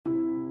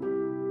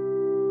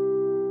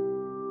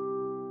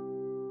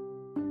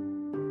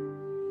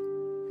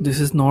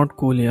This is not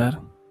cool यार।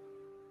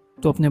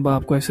 तो अपने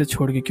बाप को ऐसे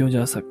छोड़ के क्यों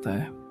जा सकता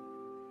है।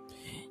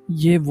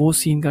 ये वो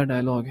सीन का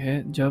डायलॉग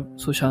है जब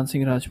सुशांत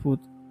सिंह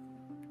राजपूत,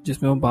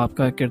 जिसमें वो बाप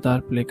का किरदार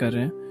प्ले कर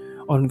रहे हैं,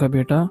 और उनका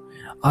बेटा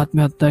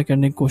आत्महत्या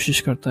करने की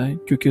कोशिश करता है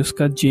क्योंकि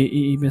उसका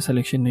जेईई में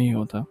सिलेक्शन नहीं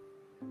होता।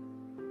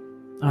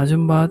 आज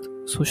हम बात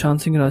सुशांत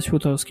सिंह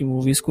राजपूत और उसकी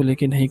मूवीज़ को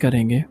लेके नहीं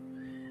करेंगे।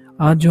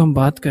 आज जो हम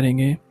बात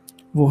करेंगे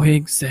वो है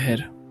एक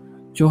जहर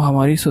जो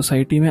हमारी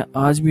सोसाइटी में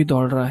आज भी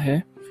दौड़ रहा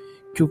है,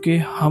 क्योंकि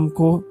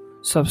हमको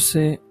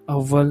सबसे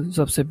अव्वल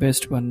सबसे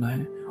बेस्ट बनना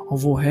है, और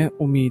वो है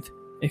उम्मीद,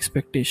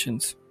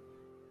 एक्सपेक्टेशंस।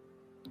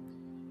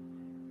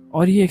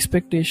 और ये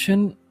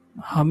एक्सपेक्टेशन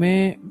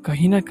हमें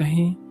कहीं ना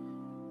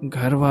कहीं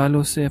घर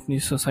वालों से, अपनी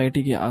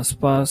सोसाइटी के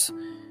आसपास,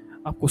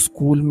 आपको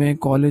स्कूल में,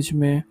 कॉलेज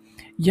में,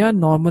 या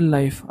नॉर्मल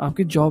लाइफ,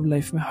 आपकी जॉब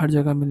लाइफ में हर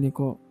जगह मिलने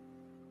को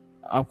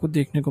आपको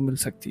देखने को मिल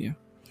सकती है।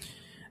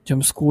 जब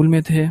हम स्कूल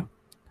में थे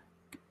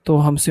तो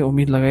हमसे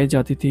उम्मीद लगाई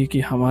जाती थी कि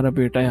हमारा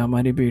बेटा या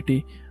हमारी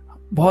बेटी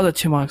बहुत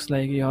अच्छे मार्क्स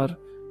लाएगी और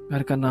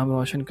घर का नाम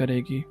रोशन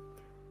करेगी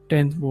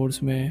 10th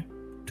बोर्ड्स में,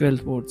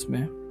 12th बोर्ड्स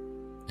में।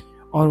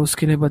 और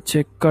उसके लिए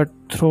बच्चे कट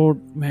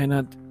थ्रोट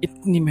मेहनत,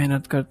 इतनी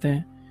मेहनत करते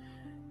हैं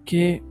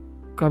कि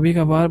कभी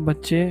कभार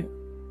बच्चे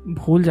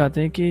भूल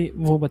जाते हैं कि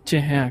वो बच्चे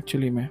हैं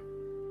एक्चुअली में।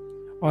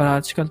 और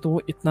आजकल तो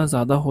वो इतना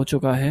ज़्यादा हो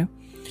चुका है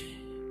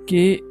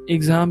कि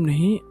एग्ज़ाम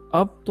नहीं,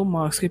 अब तो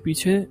मार्क्स के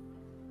पीछे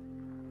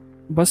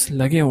बस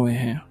लगे हुए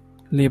हैं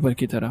लेबर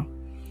की तरह।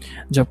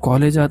 जब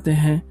कॉलेज आते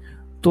हैं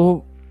तो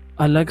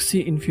अलग सी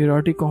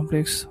इन्फीरियरिटी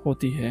कॉम्प्लेक्स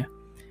होती है।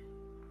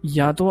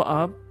 या तो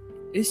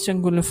आप इस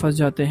चंगुल में फंस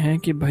जाते हैं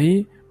कि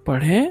भाई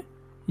पढ़ें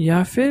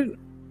या फिर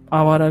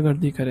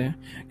आवारागर्दी करें,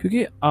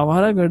 क्योंकि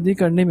आवारागर्दी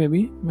करने में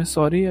भी, मैं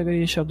सॉरी अगर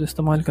ये शब्द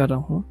इस्तेमाल कर रहा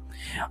हूँ,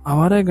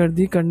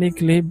 आवारागर्दी करने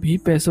के लिए भी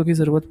पैसों की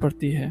ज़रूरत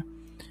पड़ती है।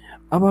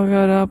 अब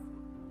अगर आप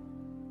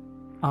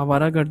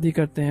आवारागर्दी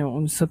करते हैं,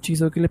 उन सब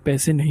चीज़ों के लिए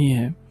पैसे नहीं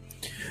हैं,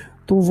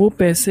 तो वो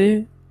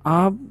पैसे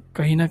आप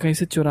कहीं ना कहीं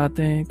से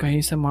चुराते हैं,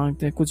 कहीं से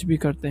मांगते हैं, कुछ भी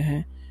करते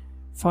हैं,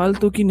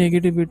 फालतू की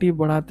नेगेटिविटी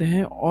बढ़ाते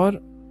हैं, और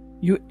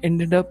you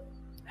ended up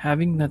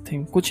having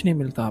nothing, कुछ नहीं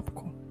मिलता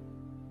आपको।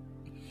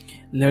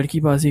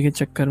 लड़कीबाजी के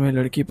चक्कर में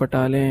लड़की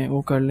पटा लें,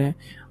 वो कर लें,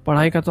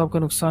 पढ़ाई का तो आपका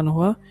नुकसान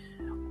हुआ,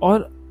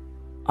 और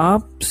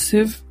आप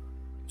सिर्फ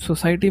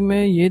सोसाइटी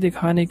में ये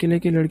दिखाने के लिए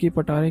कि लड़की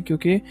पटा रहे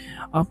क्योंकि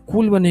आप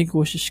कूल बनने की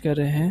कोशिश कर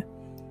रहे हैं,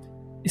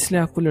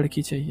 इसलिए आपको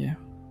लड़की चाहिए।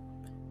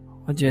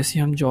 और जैसे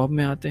हम जॉब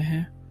में आते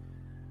हैं,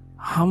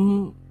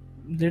 हम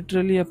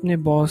लिटरली अपने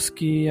बॉस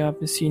की या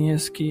अपने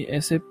सीनियर्स की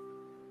ऐसे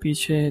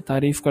पीछे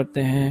तारीफ़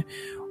करते हैं,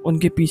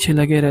 उनके पीछे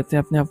लगे रहते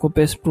हैं, अपने आप को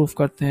बेस्ट प्रूफ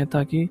करते हैं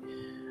ताकि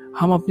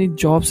हम अपनी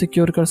जॉब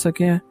सिक्योर कर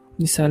सकें,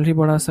 अपनी सैलरी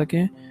बढ़ा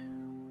सकें।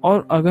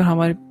 और अगर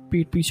हमारे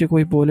पीठ पीछे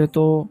कोई बोले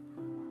तो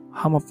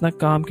हम अपना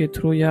काम के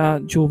थ्रू या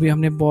जो भी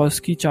हमने बॉस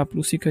की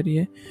चापलूसी करी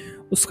है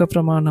उसका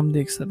प्रमाण हम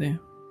देख सकें।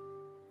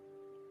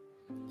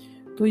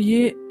 तो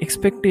ये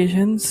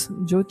एक्सपेक्टेशंस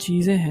जो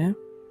चीज़ें हैं,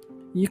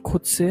 ये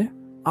खुद से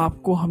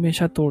आपको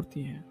हमेशा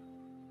तोड़ती हैं।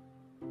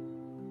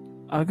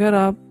 अगर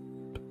आप,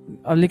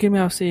 लेकिन मैं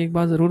आपसे एक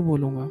बात ज़रूर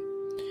बोलूँगा,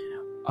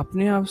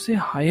 अपने आप से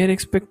हायर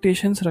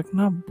एक्सपेक्टेशंस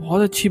रखना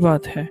बहुत अच्छी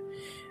बात है,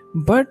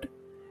 बट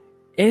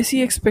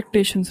ऐसी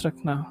एक्सपेक्टेशंस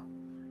रखना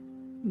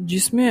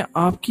जिसमें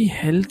आपकी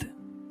हेल्थ,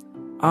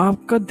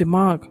 आपका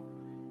दिमाग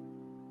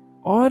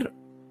और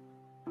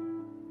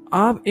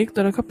आप एक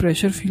तरह का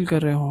प्रेशर फील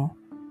कर रहे हो,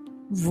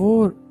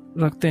 वो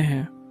रखते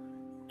हैं,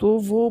 तो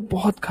वो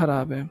बहुत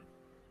ख़राब है।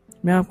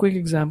 मैं आपको एक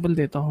एग्जांपल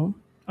देता हूँ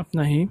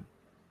अपना ही।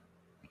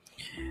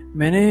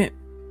 मैंने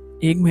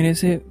 1 महीने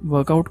से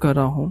वर्कआउट कर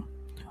रहा हूँ,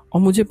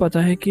 और मुझे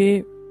पता है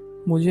कि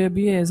मुझे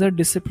अभी एज अ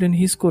डिसिप्लिन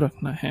ही इसको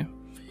रखना है।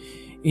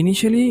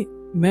 इनिशियली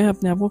मैं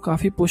अपने आप को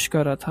काफ़ी पुश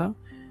कर रहा था,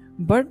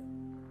 बट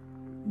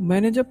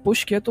मैंने जब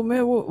पुश किया तो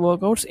मैं वो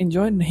वर्कआउट्स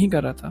एंजॉय नहीं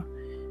कर रहा था।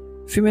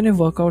 फिर मैंने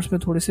वर्कआउट्स में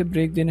थोड़े से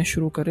ब्रेक देने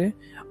शुरू करे।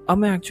 अब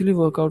मैं एक्चुअली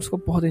वर्कआउट्स को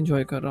बहुत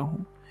एंजॉय कर रहा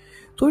हूँ।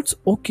 तो इट्स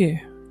ओके।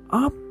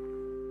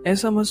 आप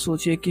ऐसा मत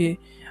सोचिए कि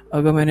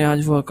अगर मैंने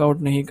आज वर्कआउट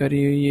नहीं करी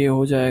ये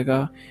हो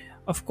जाएगा।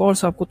 ऑफ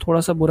कोर्स आपको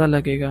थोड़ा सा बुरा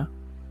लगेगा,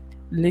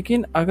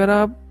 लेकिन अगर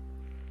आप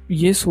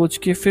ये सोच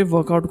के फिर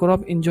वर्कआउट करो,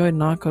 आप एंजॉय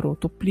ना करो,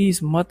 तो प्लीज़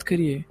मत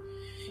करिए।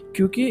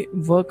 क्योंकि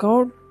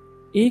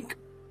वर्कआउट एक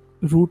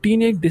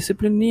रूटीन, एक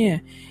डिसिप्लिन नहीं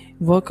है।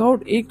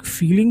 वर्कआउट एक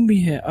फीलिंग भी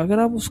है। अगर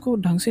आप उसको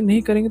ढंग से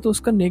नहीं करेंगे तो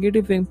उसका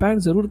नेगेटिव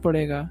इम्पैक्ट ज़रूर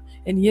पड़ेगा।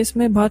 एंड ये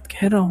मैं बात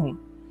कह रहा हूँ,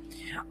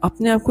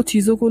 अपने आप को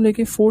चीज़ों को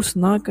लेके फोर्स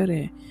ना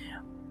करें।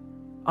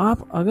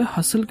 आप अगर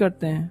हसल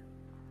करते हैं,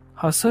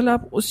 हसल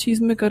आप उस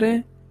चीज़ में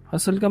करें।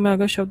 हसल का मैं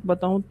अगर शब्द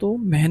बताऊँ तो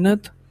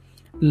मेहनत,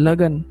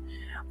 लगन।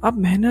 आप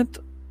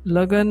मेहनत,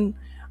 लगन,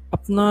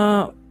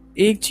 अपना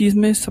एक चीज़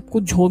में सब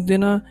कुछ झोंक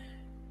देना,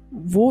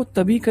 वो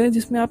तभी करें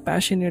जिसमें आप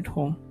पैशनेट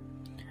हों।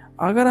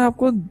 अगर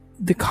आपको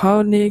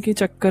दिखाने के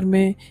चक्कर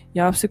में,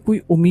 या आपसे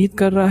कोई उम्मीद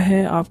कर रहा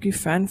है, आपकी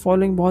फ़ैन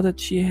फॉलोइंग बहुत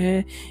अच्छी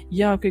है,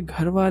 या आपके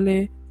घर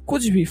वाले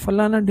कुछ भी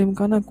फलाना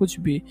ढिमकाना कुछ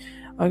भी,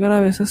 अगर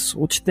आप ऐसा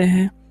सोचते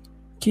हैं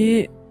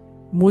कि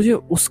मुझे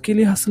उसके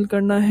लिए हासिल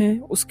करना है,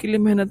 उसके लिए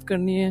मेहनत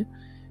करनी है,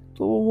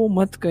 तो वो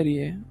मत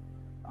करिए।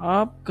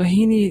 आप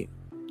कहीं नहीं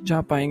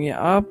जा पाएंगे,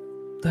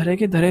 आप धरे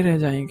के धरे रह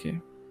जाएंगे।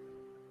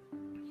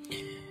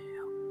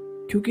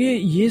 क्योंकि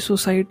ये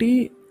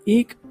सोसाइटी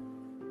एक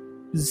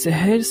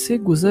जहर से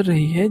गुजर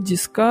रही है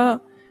जिसका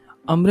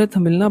अमृत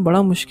मिलना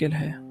बड़ा मुश्किल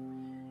है।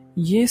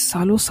 ये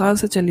सालों साल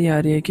से चली आ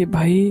रही है कि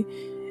भाई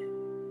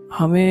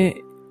हमें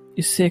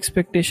इससे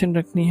एक्सपेक्टेशन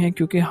रखनी है,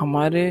 क्योंकि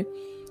हमारे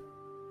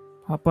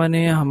पापा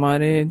ने,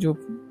 हमारे जो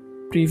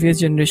प्रीवियस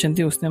जनरेशन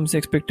थी उसने हमसे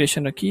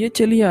एक्सपेक्टेशन रखी। ये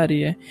चली आ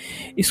रही है,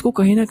 इसको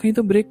कहीं ना कहीं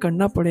तो ब्रेक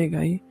करना पड़ेगा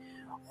ही,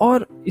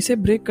 और इसे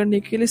ब्रेक करने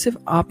के लिए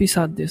सिर्फ आप ही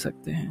साथ दे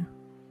सकते हैं।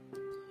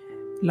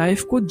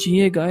 लाइफ को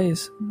जिए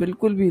गाइस,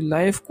 बिल्कुल भी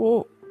लाइफ को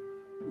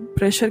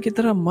प्रेशर की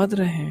तरह मत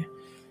रहें।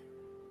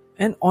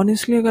 एंड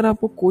ऑनेस्टली अगर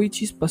आपको कोई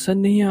चीज़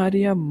पसंद नहीं आ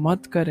रही है, आप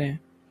मत करें,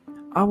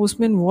 आप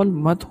उसमें इन्वॉल्व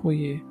मत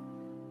होइए।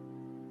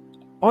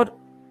 और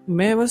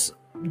मैं बस,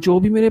 जो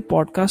भी मेरे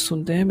पॉडकास्ट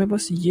सुनते हैं, मैं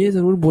बस ये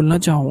ज़रूर बोलना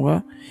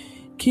चाहूँगा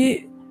कि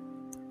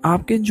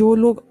आपके जो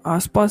लोग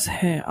आसपास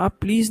हैं, आप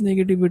प्लीज़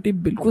नेगेटिविटी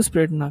बिल्कुल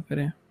स्प्रेड ना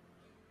करें।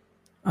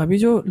 अभी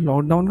जो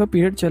लॉकडाउन का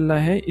पीरियड चल रहा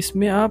है,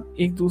 इसमें आप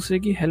एक दूसरे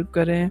की हेल्प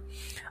करें,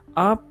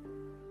 आप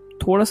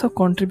थोड़ा सा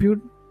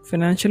कंट्रीब्यूट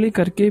फाइनेंशियली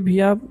करके भी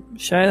आप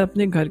शायद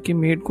अपने घर के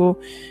मेड को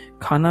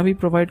खाना भी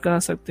प्रोवाइड करा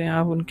सकते हैं,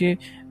 आप उनके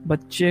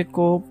बच्चे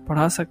को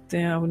पढ़ा सकते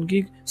हैं, आप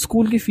उनकी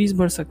स्कूल की फ़ीस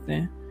भर सकते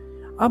हैं।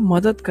 आप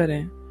मदद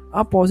करें,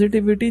 आप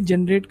पॉजिटिविटी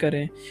जनरेट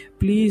करें,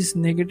 प्लीज़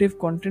नेगेटिव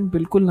कंटेंट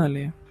बिल्कुल ना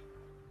लें।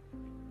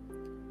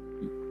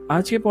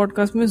 आज के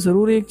पॉडकास्ट में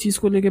ज़रूर एक चीज़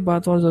को लेके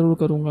बात और ज़रूर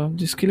करूँगा,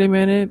 जिसके लिए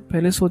मैंने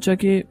पहले सोचा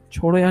कि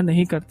छोड़ो यार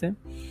नहीं करते,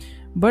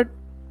 बट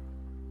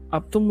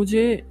अब तो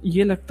मुझे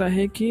ये लगता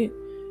है कि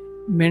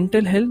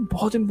मेंटल हेल्थ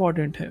बहुत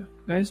इम्पॉर्टेंट है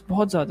गाइस,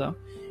 बहुत ज़्यादा।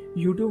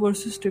 यूट्यूब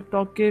वर्सेस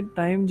टिकटॉक के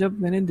टाइम जब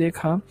मैंने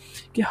देखा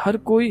कि हर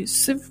कोई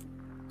सिर्फ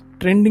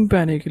ट्रेंडिंग पे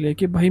आने के लिए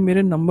कि भाई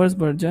मेरे नंबर्स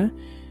बढ़ जाएं,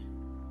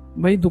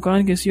 भाई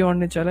दुकान किसी और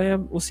ने चला या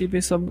उसी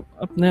पे सब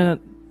अपना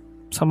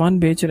सामान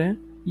बेच रहे हैं,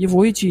 ये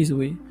वही चीज़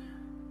हुई।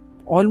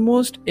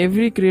 Almost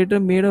every creator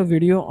made a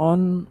video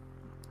on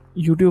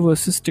YouTube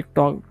versus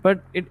TikTok, but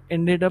it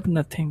ended up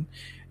nothing.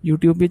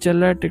 YouTube भी चल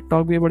रहा है,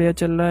 टिकटॉक भी बढ़िया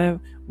चल रहा है,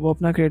 वो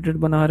अपना क्रिएटेड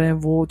बना रहे हैं,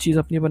 वो चीज़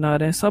अपनी बना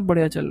रहे हैं, सब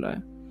बढ़िया चल रहा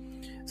है,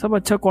 सब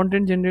अच्छा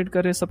कंटेंट जनरेट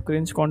कर रहे हैं, सब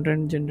क्रिंज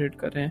कंटेंट जनरेट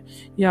कर रहे हैं।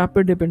 ये आप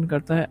पे डिपेंड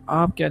करता है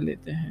आप क्या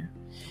लेते हैं।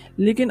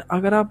 लेकिन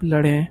अगर आप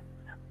लड़ें,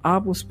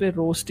 आप उस पर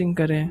रोस्टिंग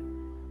करें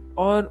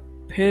और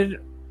फिर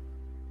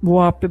वो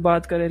आप पे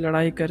बात करें,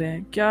 लड़ाई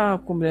करें, क्या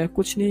आपको मिलेगा?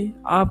 कुछ नहीं,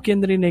 आपके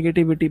अंदर ही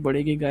नेगेटिविटी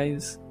बढ़ेगी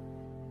गाइस,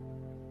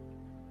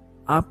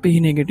 आप पे ही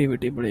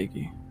नेगेटिविटी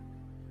बढ़ेगी।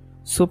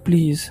 सो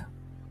प्लीज़,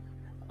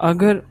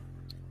 अगर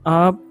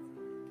आप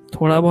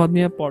थोड़ा बहुत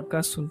भी आप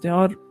पॉडकास्ट सुनते हैं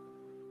और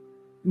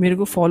मेरे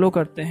को फॉलो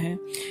करते हैं,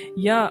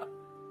 या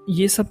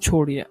ये सब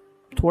छोड़िए,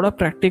 थोड़ा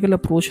प्रैक्टिकल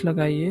अप्रोच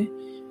लगाइए।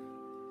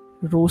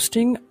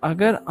 रोस्टिंग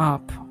अगर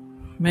आप,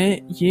 मैं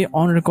ये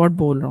ऑन रिकॉर्ड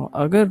बोल रहा हूँ,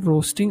 अगर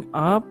रोस्टिंग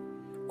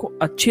आपको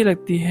अच्छी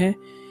लगती है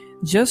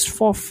जस्ट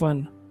फॉर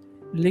फन,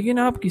 लेकिन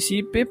आप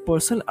किसी पे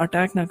पर्सनल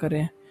अटैक ना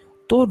करें,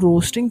 तो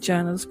रोस्टिंग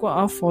चैनल्स को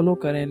आप फॉलो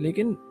करें।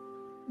 लेकिन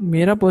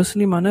मेरा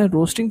पर्सनली मानना है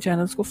रोस्टिंग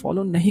चैनल्स को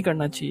फॉलो नहीं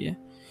करना चाहिए।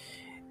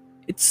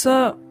 It's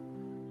a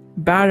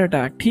bad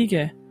attack. ठीक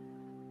है,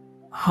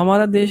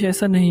 हमारा देश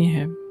ऐसा नहीं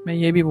है, मैं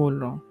ये भी बोल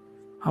रहा हूँ,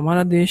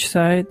 हमारा देश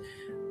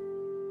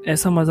शायद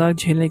ऐसा मजाक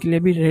झेलने के लिए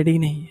भी रेडी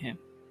नहीं है,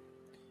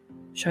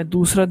 शायद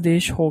दूसरा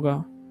देश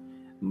होगा,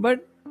 but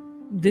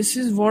this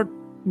is what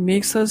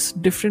makes us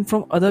different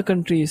from other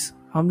countries.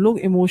 हम लोग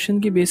इमोशन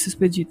की बेसिस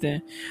पे जीते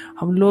हैं,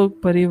 हम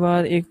लोग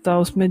परिवार एकता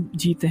उसमें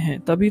जीते हैं,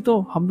 तभी तो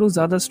हम लोग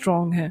ज़्यादा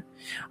स्ट्रांग हैं,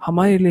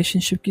 हमारी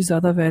रिलेशनशिप की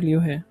ज़्यादा वैल्यू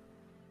है।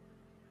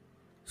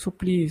 सो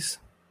प्लीज़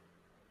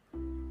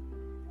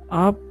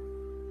आप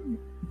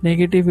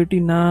नेगेटिविटी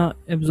ना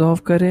एब्जॉर्व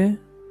करें,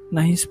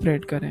 ना ही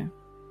स्प्रेड करें,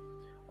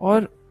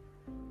 और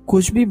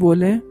कुछ भी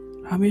बोलें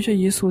हमेशा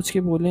ये सोच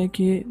के बोलें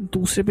कि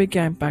दूसरे पे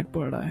क्या इम्पैक्ट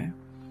पड़ रहा है।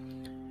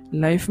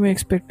 लाइफ में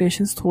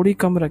एक्सपेक्टेशंस थोड़ी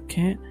कम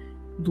रखें,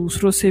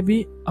 दूसरों से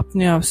भी,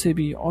 अपने आप से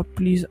भी, और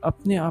प्लीज़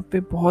अपने आप पे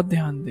बहुत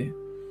ध्यान दें।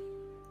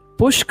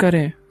 पुश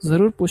करें,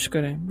 ज़रूर पुश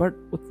करें, बट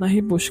उतना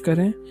ही पुश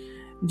करें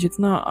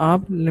जितना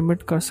आप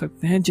लिमिट कर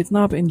सकते हैं,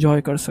 जितना आप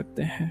एंजॉय कर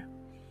सकते हैं।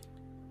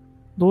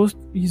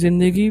 दोस्त, ये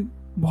ज़िंदगी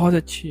बहुत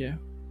अच्छी है,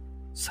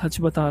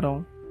 सच बता रहा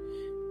हूँ।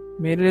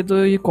 मेरे लिए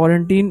तो ये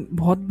क्वारंटीन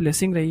बहुत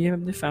ब्लेसिंग रही है, मैं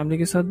अपनी फैमिली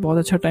के साथ बहुत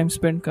अच्छा टाइम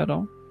स्पेंड कर रहा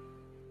हूँ।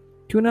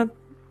 क्यों ना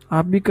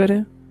आप भी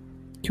करें,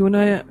 क्यों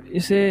ना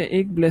इसे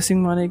एक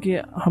ब्लेसिंग माने कि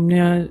हमने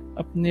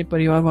अपने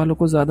परिवार वालों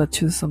को ज़्यादा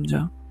अच्छे से समझा।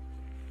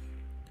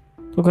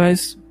 तो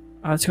गाइस,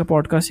 आज का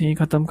पॉडकास्ट यहीं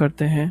ख़त्म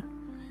करते हैं।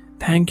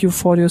 Thank you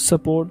for your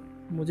support,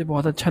 मुझे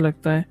बहुत अच्छा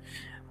लगता है,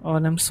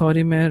 और आई एम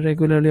सॉरी मैं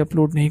रेगुलरली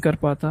अपलोड नहीं कर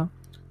पाता,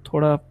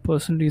 थोड़ा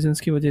पर्सनल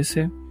रीजंस की वजह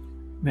से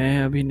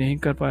मैं अभी नहीं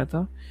कर पाया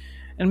था।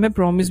 एंड मैं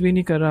प्रॉमिस भी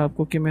नहीं कर रहा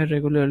आपको कि मैं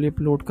रेगुलरली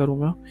अपलोड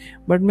करूँगा,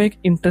 बट मैं एक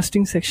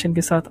इंटरेस्टिंग सेक्शन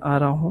के साथ आ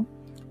रहा हूँ,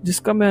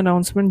 जिसका मैं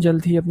अनाउंसमेंट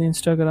जल्द ही अपने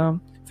इंस्टाग्राम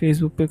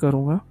फेसबुक पे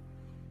करूँगा।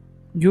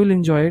 यू विल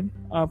एंजॉय इट,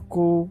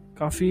 आपको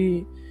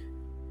काफ़ी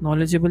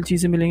नॉलेजेबल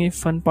चीज़ें मिलेंगी,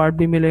 फ़न पार्ट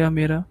भी मिलेगा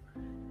मेरा,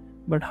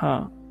 बट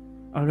हाँ,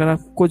 अगर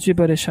आप कुछ भी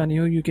परेशानी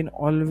हो, you can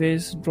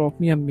always drop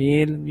me a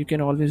mail, you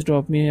can always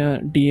drop me a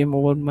DM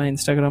over my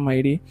Instagram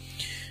ID।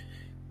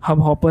 Hub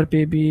hopper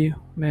पे भी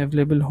मैं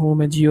अवेलेबल हूँ,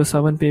 मैं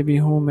Jio7 पे भी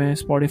हूँ, मैं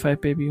Spotify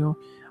पे भी हूँ।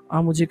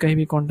 आप मुझे कहीं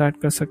भी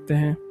कांटेक्ट कर सकते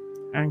हैं,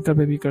 एंकर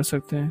पे भी कर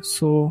सकते हैं।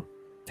 So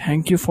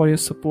thank you for your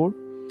support.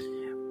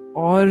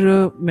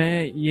 और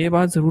मैं ये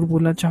बात ज़रूर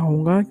बोलना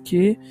चाहूँगा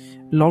कि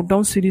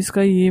लॉकडाउन सीरीज़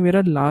का ये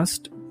मेरा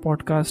लास्ट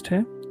पॉडकास्ट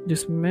है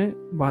जिसमें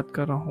मैं बात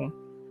कर रहा हूँ।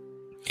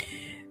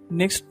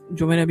 नेक्स्ट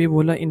जो मैंने अभी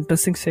बोला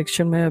इंटरेस्टिंग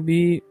सेक्शन, मैं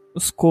अभी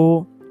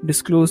उसको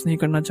डिस्क्लोज़ नहीं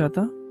करना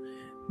चाहता।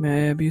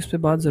 मैं अभी उस पर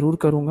बात ज़रूर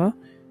करूँगा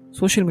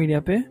सोशल मीडिया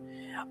पे।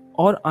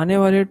 और आने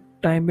वाले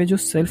टाइम में जो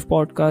सेल्फ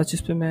पॉडकास्ट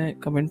जिस पे मैं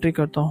कमेंट्री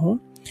करता हूँ,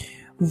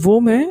 वो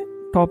मैं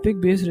टॉपिक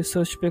बेस्ड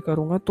रिसर्च पे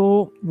करूँगा,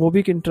 तो वो भी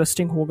एक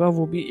इंटरेस्टिंग होगा,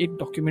 वो भी एक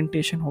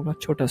डॉक्यूमेंटेशन होगा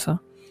छोटा सा।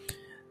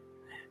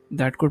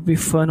 That could be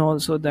fun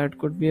also, that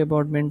could be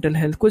about mental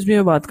health, कुछ भी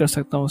मैं बात कर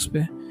सकता हूँ उस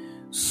पर।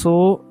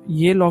 सो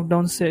ये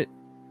लॉकडाउन से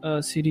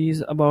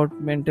series about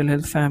mental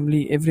health,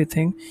 family,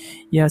 everything,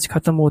 ये आज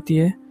ख़त्म होती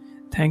है।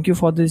 Thank you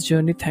for this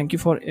journey, thank you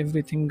for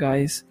everything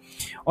guys.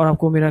 और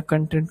आपको मेरा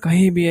कंटेंट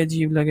कहीं भी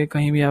अजीब लगे,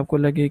 कहीं भी आपको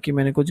लगे कि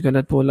मैंने कुछ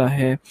गलत बोला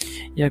है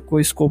या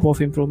कोई स्कोप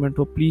ऑफ इम्प्रूवमेंट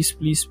हो, प्लीज़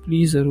प्लीज़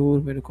प्लीज़ ज़रूर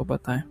मेरे को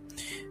बताएं।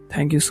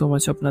 Thank you so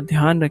much. अपना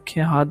ध्यान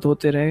रखें, हाथ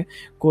धोते रहे।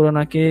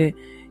 कोरोना के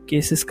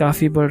केसेस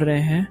काफ़ी बढ़ रहे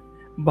हैं,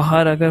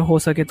 बाहर अगर हो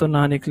सके तो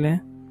ना निकलें।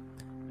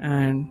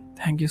 And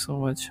thank you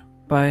so much.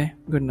 Bye,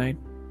 good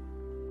night.